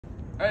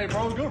Hey,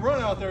 bro, good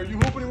run out there. You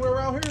hoop anywhere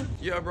around here?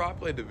 Yeah, bro, I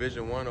played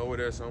Division I over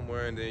there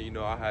somewhere, and then, you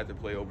know, I had to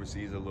play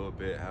overseas a little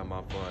bit, have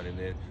my fun, and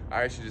then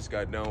I actually just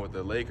got done with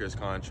the Lakers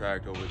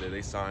contract over there.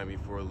 They signed me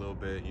for a little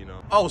bit, you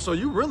know. Oh, so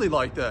you really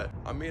like that?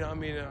 Man,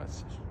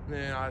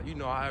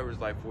 I averaged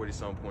like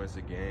 40-some points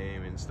a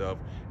game and stuff,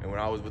 and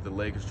when I was with the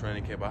Lakers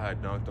training camp, I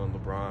had dunked on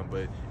LeBron,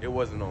 but it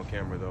wasn't on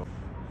camera, though.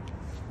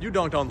 You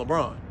dunked on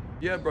LeBron?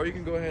 Yeah, bro, you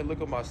can go ahead and look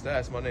up my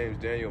stats. My name's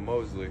Daniel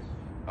Mosley.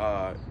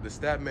 The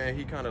stat man,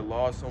 he kind of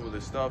lost some of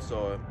the stuff,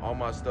 so all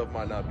my stuff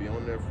might not be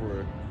on there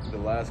for the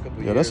last couple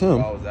of years. That's him.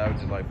 I was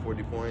averaging like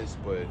 40 points,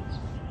 but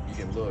you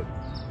can look.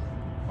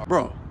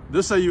 Bro,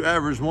 this say you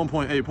averaged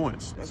 1.8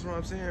 points. That's what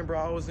I'm saying, bro.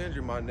 I was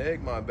injured. My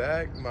neck, my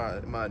back,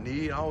 my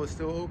knee. I was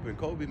still hooping.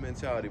 Kobe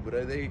mentality,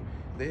 but they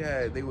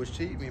was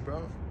cheating me,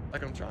 bro.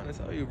 Like I'm trying to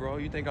tell you, bro.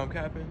 You think I'm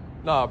capping?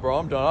 Nah, bro,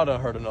 I'm done. I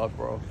done heard enough,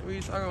 bro. What are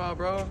you talking about,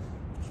 bro?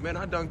 Man,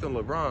 I dunked on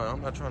LeBron.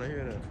 I'm not trying to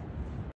hear that.